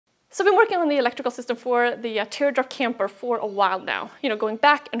So I've been working on the electrical system for the Teardrop Camper for a while now, going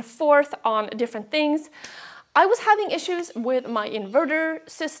back and forth on different things. I was having issues with my inverter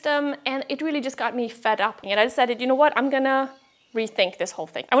system and it really just got me fed up. And I decided, you know what, I'm gonna rethink this whole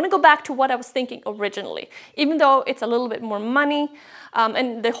thing. I want to go back to what I was thinking originally, even though it's a little bit more money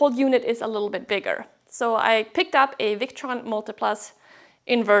and the whole unit is a little bit bigger. So I picked up a Victron Multiplus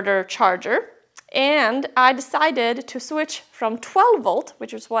Inverter Charger and I decided to switch from 12 volt,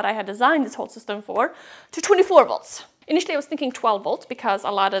 which is what I had designed this whole system for, to 24 volts. Initially I was thinking 12 volts because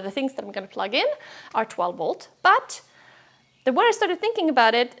a lot of the things that I'm going to plug in are 12 volt, but the more I started thinking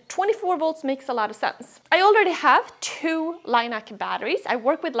about it, 24 volts makes a lot of sense. I already have 2 Linn batteries. I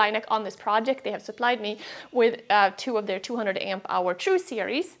work with Linn on this project. They have supplied me with 2 of their 200 amp hour True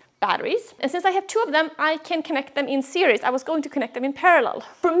Series batteries. And since I have 2 of them, I can connect them in series. I was going to connect them in parallel.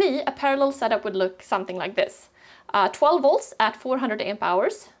 For me, a parallel setup would look something like this. 12 volts at 400 amp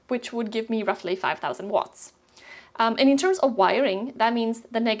hours, which would give me roughly 5,000 watts. And in terms of wiring, that means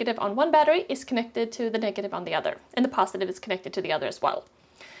the negative on one battery is connected to the negative on the other, and the positive is connected to the other as well.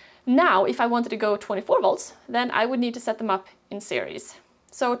 Now, if I wanted to go 24 volts, then I would need to set them up in series.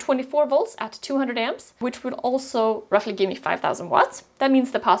 So 24 volts at 200 amps, which would also roughly give me 5,000 watts. That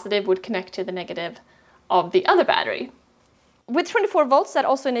means the positive would connect to the negative of the other battery. With 24 volts, that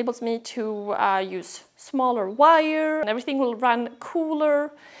also enables me to use smaller wire, and everything will run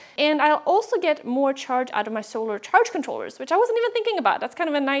cooler. And I'll also get more charge out of my solar charge controllers, which I wasn't even thinking about. That's kind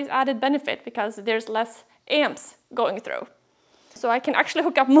of a nice added benefit because there's less amps going through. So I can actually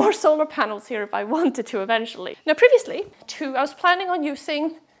hook up more solar panels here if I wanted to eventually. Now previously, I was planning on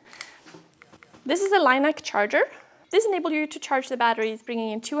using, this is a Linn charger. This enables you to charge the batteries,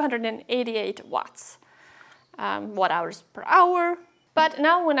 bringing in 288 watts. Watt hours per hour. But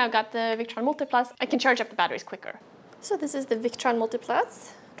now when I've got the Victron Multiplus, I can charge up the batteries quicker. So this is the Victron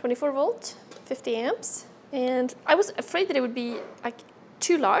Multiplus, 24 volt, 50 amps. And I was afraid that it would be like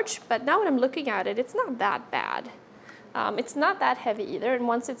too large, but now when I'm looking at it, it's not that bad. It's not that heavy either, and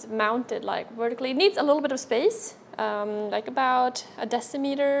once it's mounted like vertically, it needs a little bit of space, like about a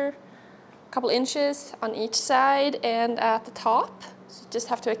decimeter, a couple inches on each side and at the top. So just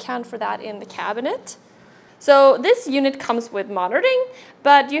have to account for that in the cabinet. So this unit comes with monitoring,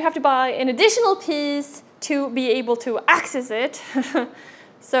 but you have to buy an additional piece to be able to access it.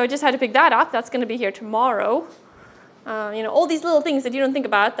 So I just had to pick that up. That's going to be here tomorrow. All these little things that you don't think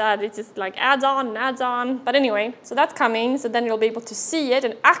about, that it's just like adds on and adds on. But anyway, so that's coming. So then you'll be able to see it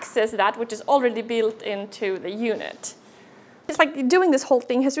and access that, which is already built into the unit. It's like doing this whole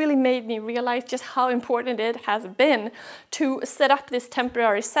thing has really made me realize just how important it has been to set up this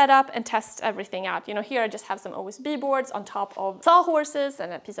temporary setup and test everything out. Here I just have some OSB boards on top of sawhorses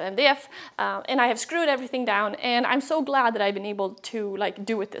and a piece of MDF, and I have screwed everything down, and I'm so glad that I've been able to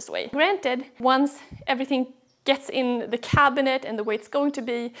do it this way. Granted, once everything gets in the cabinet and the way it's going to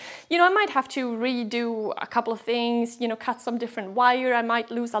be, I might have to redo a couple of things, cut some different wire. I might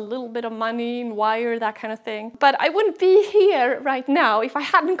lose a little bit of money in wire, that kind of thing. But I wouldn't be here right now if I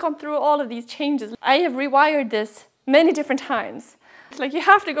hadn't gone through all of these changes. I have rewired this many different times. It's like you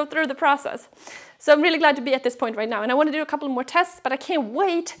have to go through the process. So I'm really glad to be at this point right now. And I want to do a couple more tests, but I can't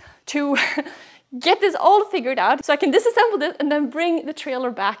wait to get this all figured out so I can disassemble this and then bring the trailer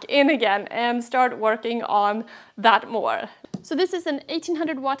back in again and start working on that more. So this is an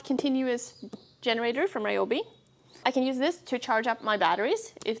 1800 watt continuous generator from Ryobi. I can use this to charge up my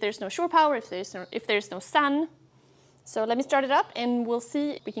batteries if there's no shore power, if there's no sun. So let me start it up and we'll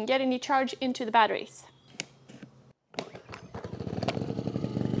see if we can get any charge into the batteries.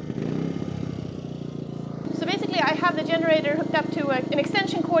 So basically I have the generator hooked up to an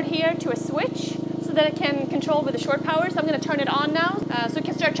extension cord here to a switch so that I can control with the short power. So I'm going to turn it on now so it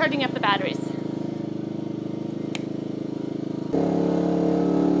can start charging up the batteries.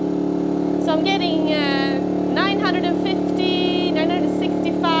 So I'm getting 950,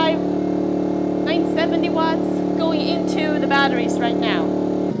 965, 970 watts going into the batteries right now.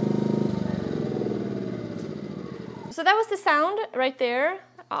 So that was the sound right there,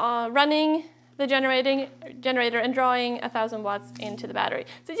 running the generator and drawing 1,000 watts into the battery.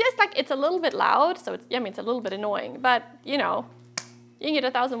 So just it's a little bit loud, so it's a little bit annoying, but you can get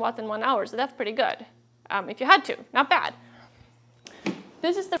 1,000 watts in 1 hour, so that's pretty good. If you had to, not bad.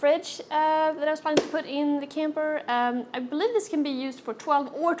 This is the fridge that I was planning to put in the camper. I believe this can be used for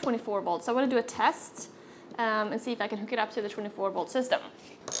 12 or 24 volts. So I want to do a test and see if I can hook it up to the 24 volt system.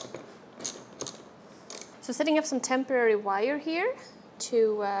 So setting up some temporary wire here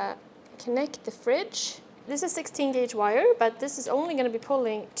to connect the fridge. This is 16 gauge wire, but this is only going to be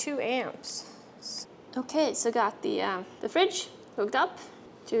pulling 2 amps. Okay, so got the fridge hooked up.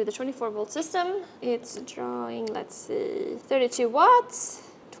 to the 24-volt system. It's drawing, let's see, 32 watts,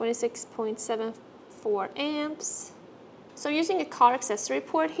 26.74 amps. So I'm using a car accessory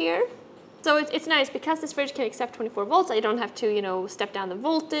port here. So it's nice because this fridge can accept 24 volts. I don't have to, you know, step down the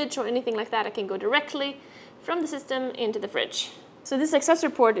voltage or anything like that. I can go directly from the system into the fridge. So this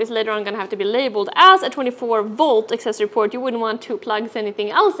accessory port is later on going to have to be labeled as a 24-volt accessory port. You wouldn't want to plug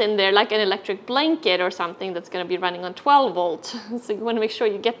anything else in there, like an electric blanket or something that's going to be running on 12 volt. So you want to make sure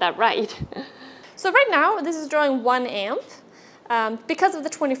you get that right. So right now, this is drawing 1 amp because of the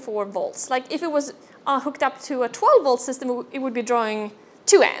 24 volts. Like if it was hooked up to a 12-volt system, it would be drawing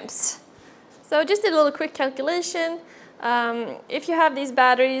 2 amps. So just did a little quick calculation. If you have these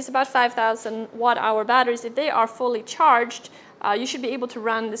batteries, about 5,000 watt-hour batteries, if they are fully charged, you should be able to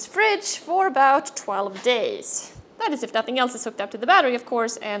run this fridge for about 12 days. That is if nothing else is hooked up to the battery, of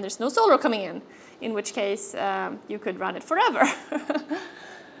course, and there's no solar coming in which case you could run it forever.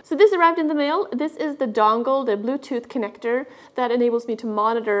 So this arrived in the mail. This is the dongle, the Bluetooth connector that enables me to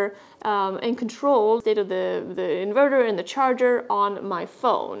monitor and control the state of the inverter and the charger on my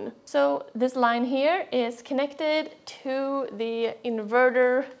phone. So this line here is connected to the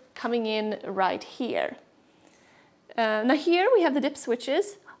inverter coming in right here. Now here we have the dip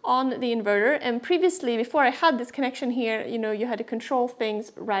switches on the inverter, and previously, before I had this connection here, you know, you had to control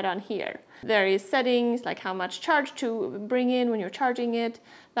things right on here. Various settings, like how much charge to bring in when you're charging it,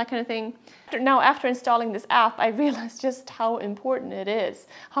 that kind of thing. Now, after installing this app, I realized just how important it is,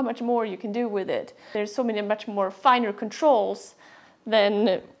 how much more you can do with it. There's so many much more finer controls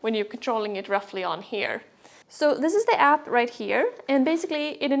than when you're controlling it roughly on here. So this is the app right here, and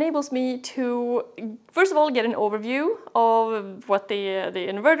basically it enables me to, first of all, get an overview of what the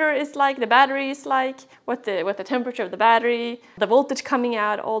inverter is like, the battery is like, what the temperature of the battery, the voltage coming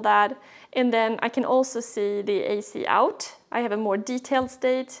out, all that. And then I can also see the AC out. I have a more detailed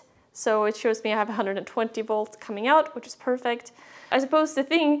state, so it shows me I have 120 volts coming out, which is perfect. I suppose the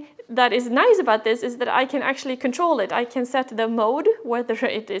thing that is nice about this is that I can actually control it. I can set the mode, whether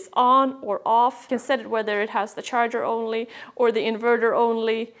it is on or off. I can set it whether it has the charger only or the inverter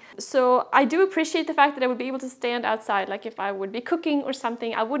only. So I do appreciate the fact that I would be able to stand outside. Like if I would be cooking or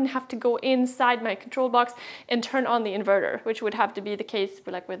something, I wouldn't have to go inside my control box and turn on the inverter, which would have to be the case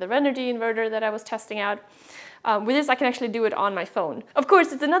like with the Renogy inverter that I was testing out. With this, I can actually do it on my phone. Of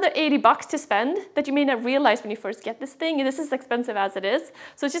course, it's another 80 bucks to spend that you may not realize when you first get this thing, and this is expensive as it is.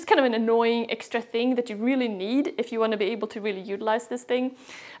 So it's just kind of an annoying extra thing that you really need if you want to be able to really utilize this thing.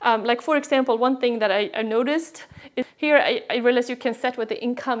 Like for example, one thing that I noticed is here I realized you can set what the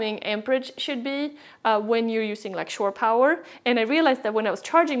incoming amperage should be when you're using like shore power. And I realized that when I was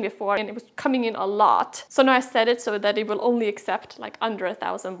charging before, and it was coming in a lot. So now I set it so that it will only accept like under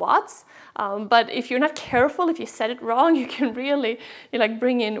 1,000 watts. But if you're not careful, if you set it wrong, you can really like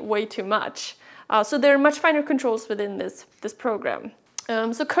bring in way too much. So there are much finer controls within this program.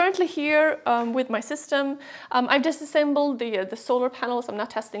 So currently here with my system, I've disassembled the solar panels. I'm not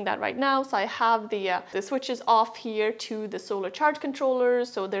testing that right now. So I have the switches off here to the solar charge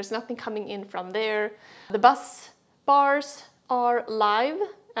controllers. So there's nothing coming in from there. The bus bars are live.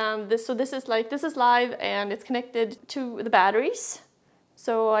 This is live and it's connected to the batteries.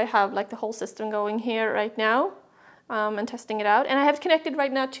 So I have like the whole system going here right now and testing it out. And I have it connected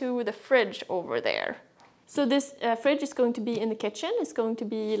right now to the fridge over there. So this fridge is going to be in the kitchen. It's going to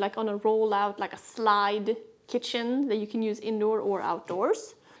be like on a rollout, like a slide kitchen that you can use indoor or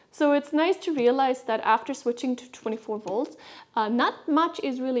outdoors. So it's nice to realize that after switching to 24 volts, not much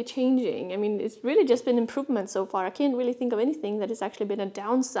is really changing. I mean, it's really just been improvements so far. I can't really think of anything that has actually been a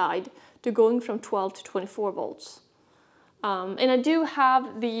downside to going from 12 to 24 volts. And I do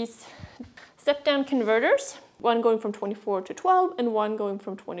have these step-down converters, one going from 24 to 12 and one going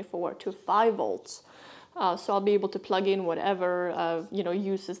from 24 to 5 volts. So I'll be able to plug in whatever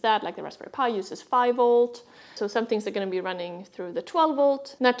uses that, like the Raspberry Pi uses 5 volt. So some things are going to be running through the 12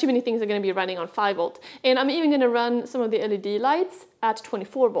 volt. Not too many things are going to be running on 5 volt. And I'm even going to run some of the LED lights at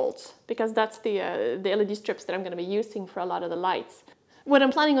 24 volts because that's the LED strips that I'm going to be using for a lot of the lights. What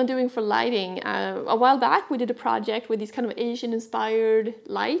I'm planning on doing for lighting, a while back we did a project with these kind of Asian-inspired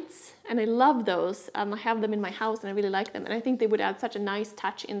lights, and I love those. I have them in my house and I really like them, and I think they would add such a nice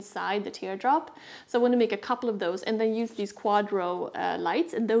touch inside the teardrop. So I want to make a couple of those and then use these quadro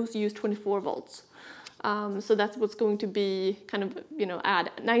lights, and those use 24 volts. So that's what's going to be kind of,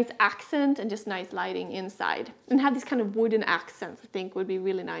 add a nice accent and just nice lighting inside. And have these kind of wooden accents, I think would be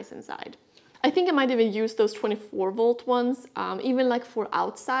really nice inside. I think I might even use those 24 volt ones, even like for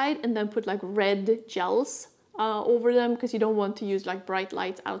outside, and then put like red gels over them, because you don't want to use like bright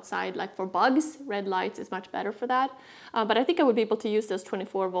lights outside, like for bugs. Red lights is much better for that. But I think I would be able to use those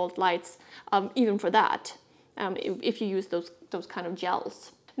 24-volt lights even for that, if you use those kind of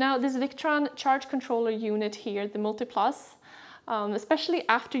gels. Now this Victron charge controller unit here, the Multiplus, especially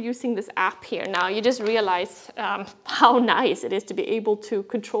after using this app here, now you just realize how nice it is to be able to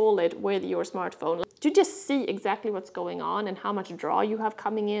control it with your smartphone. To just see exactly what's going on and how much draw you have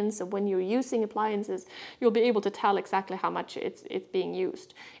coming in. So when you're using appliances, you'll be able to tell exactly how much it's being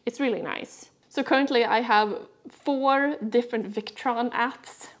used. It's really nice. So currently I have 4 different Victron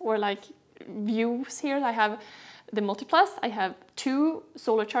apps, or like views here. I have the Multiplus, I have 2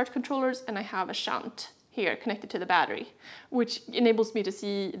 solar charge controllers, and I have a shunt here connected to the battery, which enables me to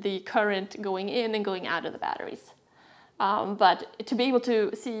see the current going in and going out of the batteries. But to be able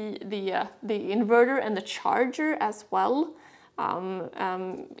to see the inverter and the charger as well,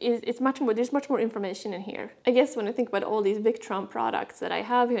 it's much more. There's much more information in here. I guess when I think about all these Victron products that I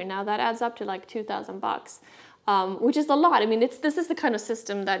have here now, that adds up to like $2,000. Which is a lot. I mean, this is the kind of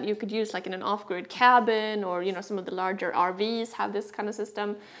system that you could use like in an off-grid cabin, or some of the larger RVs have this kind of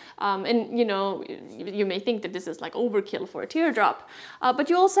system. And you may think that this is like overkill for a teardrop, but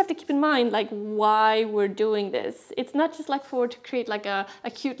you also have to keep in mind like why we're doing this. It's not just like to create like a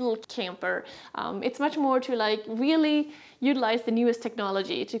cute little camper. It's much more to like really utilize the newest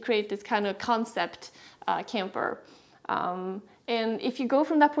technology to create this kind of concept camper. And if you go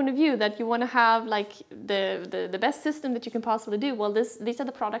from that point of view that you want to have like the best system that you can possibly do, well, these are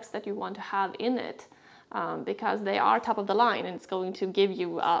the products that you want to have in it, because they are top of the line and it's going to give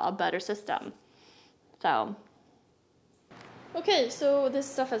you a better system. So, okay, so this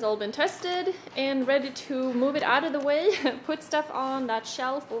stuff has all been tested and ready to move it out of the way, put stuff on that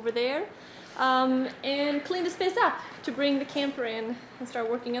shelf over there, and clean the space up to bring the camper in and start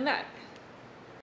working on that.